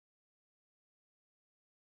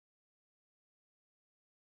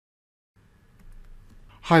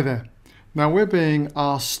Hi there. Now we're being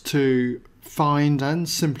asked to find and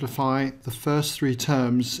simplify the first three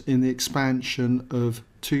terms in the expansion of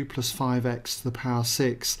 2 plus 5x to the power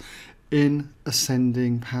 6 in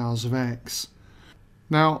ascending powers of x.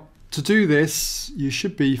 Now to do this you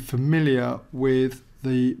should be familiar with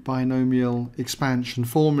the binomial expansion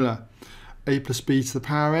formula. A plus b to the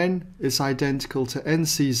power n is identical to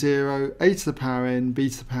nc0, a to the power n, b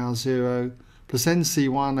to the power 0, plus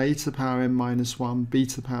nc1, a to the power n minus 1, b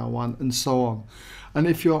to the power 1, and so on. And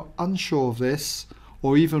if you're unsure of this,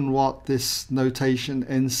 or even what this notation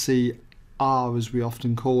NCR, as we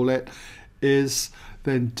often call it, is,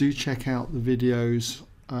 then do check out the videos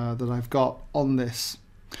that I've got on this.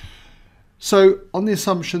 So on the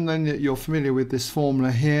assumption then that you're familiar with this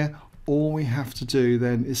formula here, all we have to do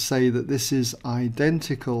then is say that this is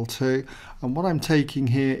identical to, and what I'm taking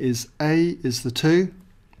here is a is the 2,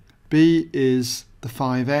 b is the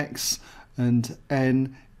 5x, and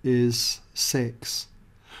n is 6.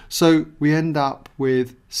 So we end up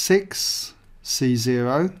with 6c0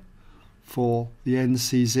 for the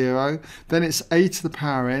nc0. Then it's a to the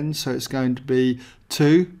power n, so it's going to be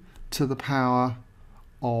 2 to the power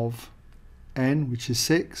of n, which is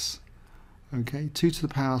 6. Okay, 2 to the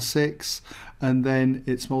power 6, and then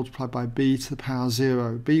it's multiplied by b to the power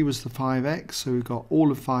 0. b was the 5x, so we've got all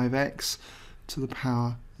of 5x to the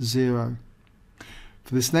power 0.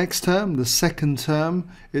 For this next term, the second term,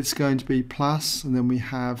 it's going to be plus, and then we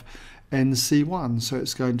have nc1, so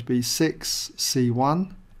it's going to be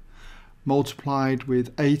 6c1 multiplied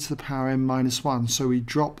with a to the power n minus 1. So we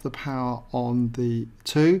drop the power on the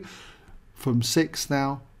 2 from 6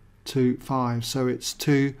 now to 5, so it's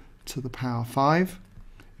 2 to the power 5.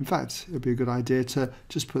 In fact, it would be a good idea to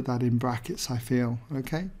just put that in brackets, I feel.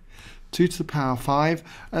 Okay, 2 to the power 5,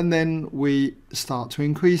 and then we start to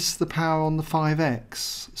increase the power on the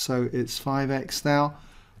 5x. So it's 5x now,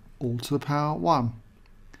 all to the power 1.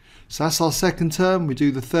 So that's our second term. We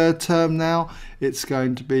do the third term now. It's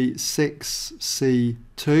going to be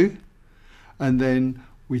 6c2, and then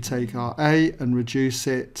we take our a and reduce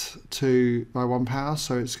it by 1 power,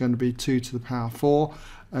 so it's going to be 2 to the power 4,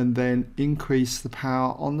 and then increase the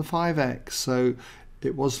power on the 5x. So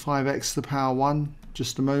it was 5x to the power 1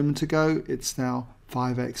 just a moment ago, it's now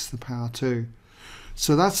 5x to the power 2.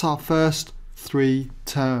 So that's our first three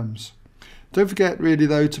terms. Don't forget really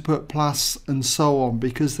though to put plus and so on,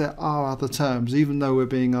 because there are other terms, even though we're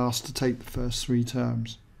being asked to take the first three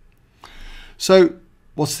terms. So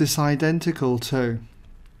what's this identical to?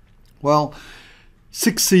 Well,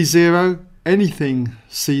 6c0, anything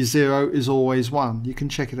c0 is always 1. You can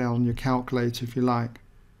check it out on your calculator if you like.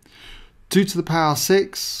 2 to the power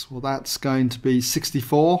 6, well that's going to be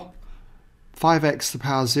 64. 5x to the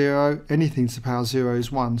power 0, anything to the power 0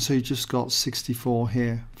 is 1. So you just got 64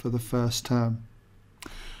 here for the first term.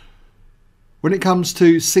 When it comes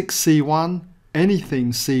to 6c1,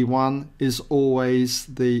 anything c1 is always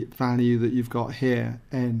the value that you've got here,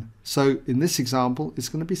 n. So in this example, it's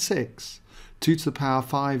going to be 6. 2 to the power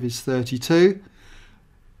 5 is 32.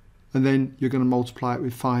 And then you're going to multiply it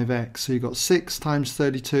with 5x. So you've got 6 times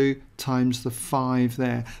 32 times the 5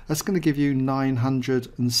 there. That's going to give you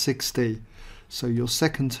 960. So your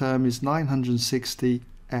second term is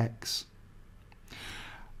 960x.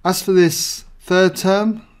 As for this third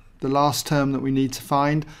term, the last term that we need to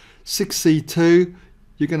find, 6c2,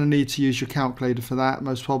 you're going to need to use your calculator for that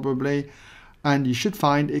most probably. And you should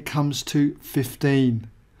find it comes to 15.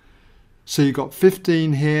 So you've got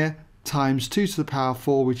 15 here, times 2 to the power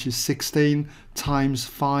 4, which is 16, times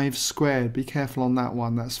 5 squared. Be careful on that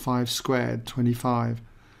one, that's 5 squared, 25.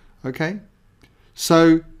 Okay,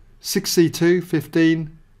 so 6c2,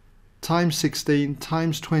 15, times 16,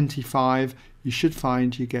 times 25, you should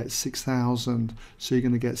find you get 6,000. So you're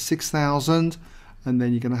going to get 6,000, and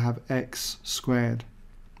then you're going to have x squared.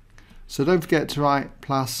 So don't forget to write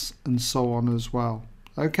plus and so on as well.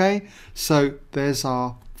 Okay, so there's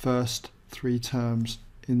our first three terms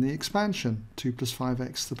in the expansion, 2 plus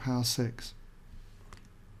 5x to the power 6.